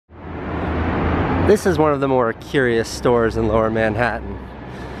This is one of the more curious stores in Lower Manhattan.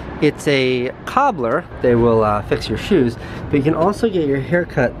 It's a cobbler. They will fix your shoes, but you can also get your hair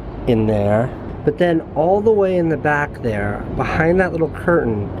cut in there. But then all the way in the back there, behind that little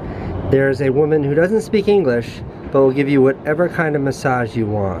curtain, there's a woman who doesn't speak English, but will give you whatever kind of massage you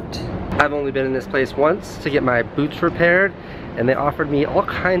want. I've only been in this place once to get my boots repaired, and they offered me all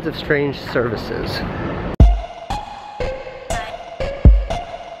kinds of strange services.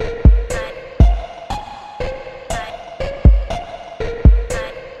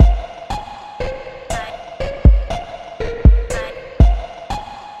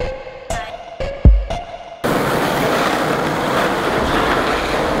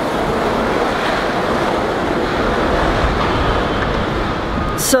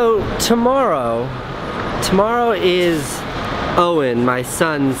 So tomorrow is Owen, my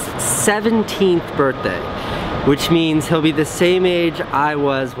son's 17th birthday, which means he'll be the same age I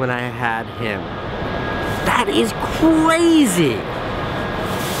was when I had him. That is crazy!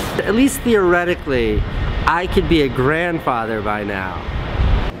 At least theoretically, I could be a grandfather by now.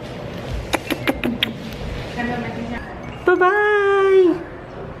 Bye-bye!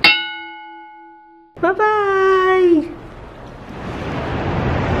 Bye-bye!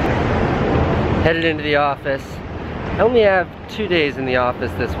 Headed into the office. I only have 2 days in the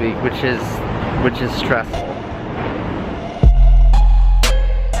office this week, which is stressful.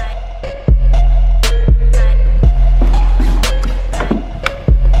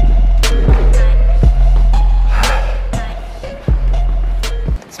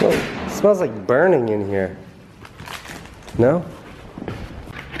 It smells like burning in here. No?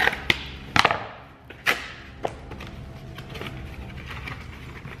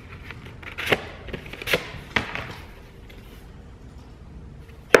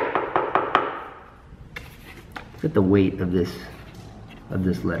 Look at the weight of this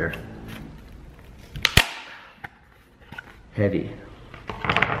letter. Heavy.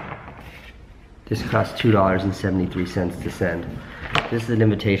 This costs $2.73 to send. This is an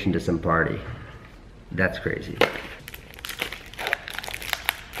invitation to some party. That's crazy.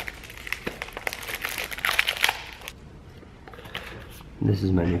 This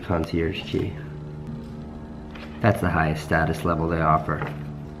is my new concierge key. That's the highest status level they offer.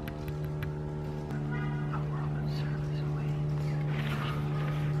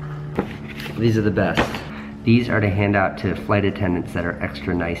 These are the best. These are to hand out to flight attendants that are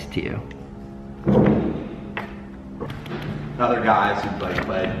extra nice to you. Other guys who like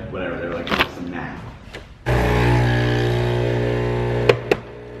played whatever, they were like, give us some nap.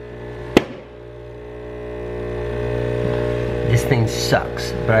 This thing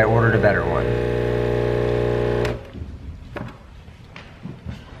sucks, but I ordered a better one.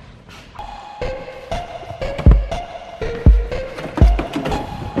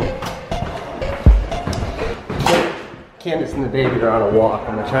 Candace and the baby are on a walk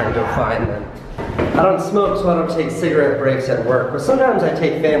and I'm trying to go find them. I don't smoke, so I don't take cigarette breaks at work, but sometimes I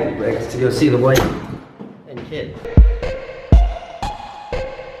take family breaks to go see the wife and kid.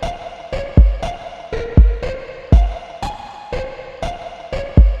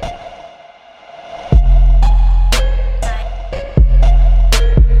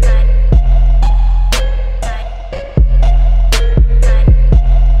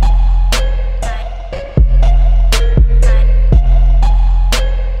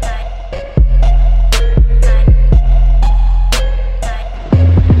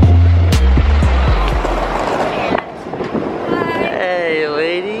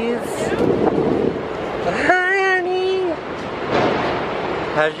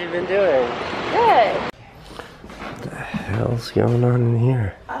 How's you been doing? Good. What the hell's going on in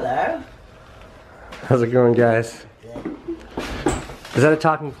here? Hello. How's it going, guys? Good. Is that a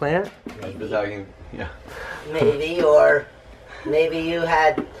talking plant? Yeah. Maybe you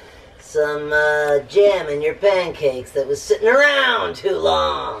had some jam in your pancakes that was sitting around too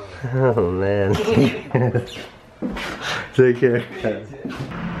long. Oh man. Take care.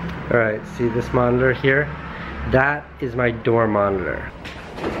 Alright, see this monitor here? That is my door monitor.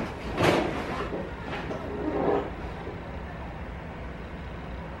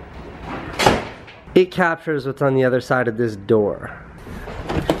 It captures what's on the other side of this door.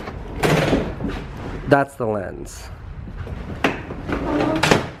 That's the lens.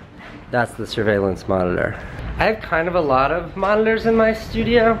 That's the surveillance monitor. I have kind of a lot of monitors in my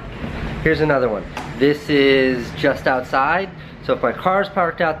studio. Here's another one. This is just outside, so if my car's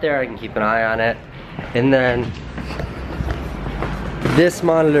parked out there, I can keep an eye on it. And then this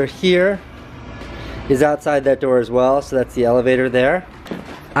monitor here is outside that door as well, so that's the elevator there.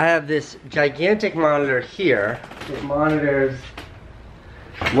 I have this gigantic monitor here. It monitors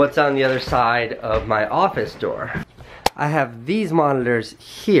what's on the other side of my office door. I have these monitors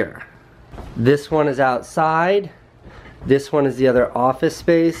here. This one is outside. This one is the other office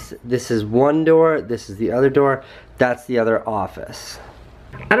space. This is one door. This is the other door. That's the other office.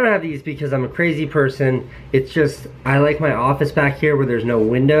 I don't have these because I'm a crazy person. It's just, I like my office back here where there's no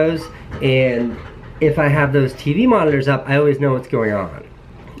windows, and if I have those TV monitors up, I always know what's going on.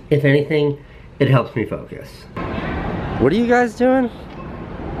 If anything, it helps me focus. What are you guys doing?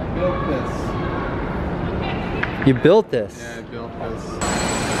 I built this. You built this? Yeah, I built this.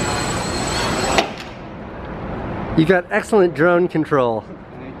 You got excellent drone control.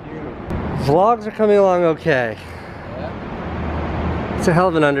 Thank you. Vlogs are coming along okay. Yeah? It's a hell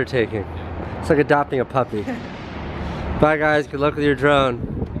of an undertaking. It's like adopting a puppy. Bye guys, good luck with your drone.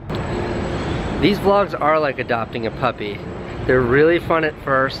 These vlogs are like adopting a puppy. They're really fun at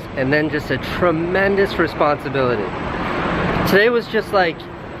first, and then just a tremendous responsibility. Today was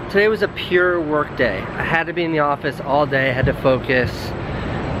a pure work day. I had to be in the office all day, I had to focus.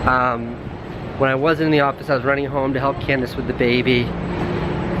 When I wasn't in the office, I was running home to help Candace with the baby.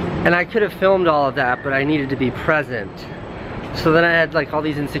 And I could have filmed all of that, but I needed to be present. So then I had like all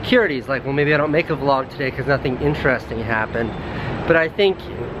these insecurities, like, well, maybe I don't make a vlog today because nothing interesting happened. But I think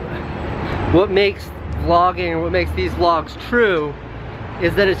what makes vlogging, or what makes these vlogs true,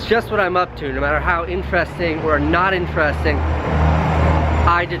 is that it's just what I'm up to. No matter how interesting or not interesting,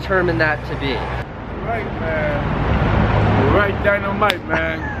 I determine that to be. Right, man. Right, dynamite,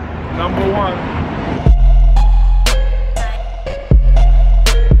 man. Number one.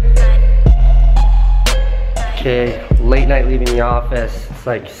 Okay, late night leaving the office. It's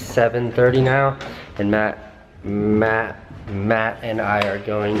like 7:30 now, and Matt and I are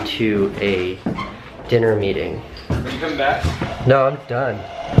going to a dinner meeting. Can you come back? No, I'm done.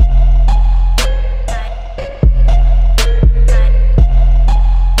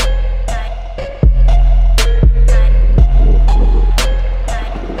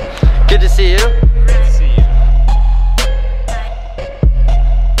 Good to see you. Great to see you.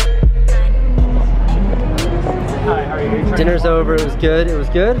 Hi, how are you? Dinner's over, it was good, it was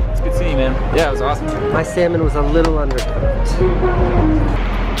good. It's good seeing you, man. Yeah, it was awesome. My salmon was a little undercooked.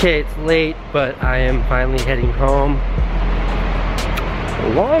 Okay, it's late, but I am finally heading home.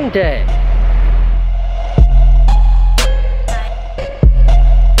 Long day.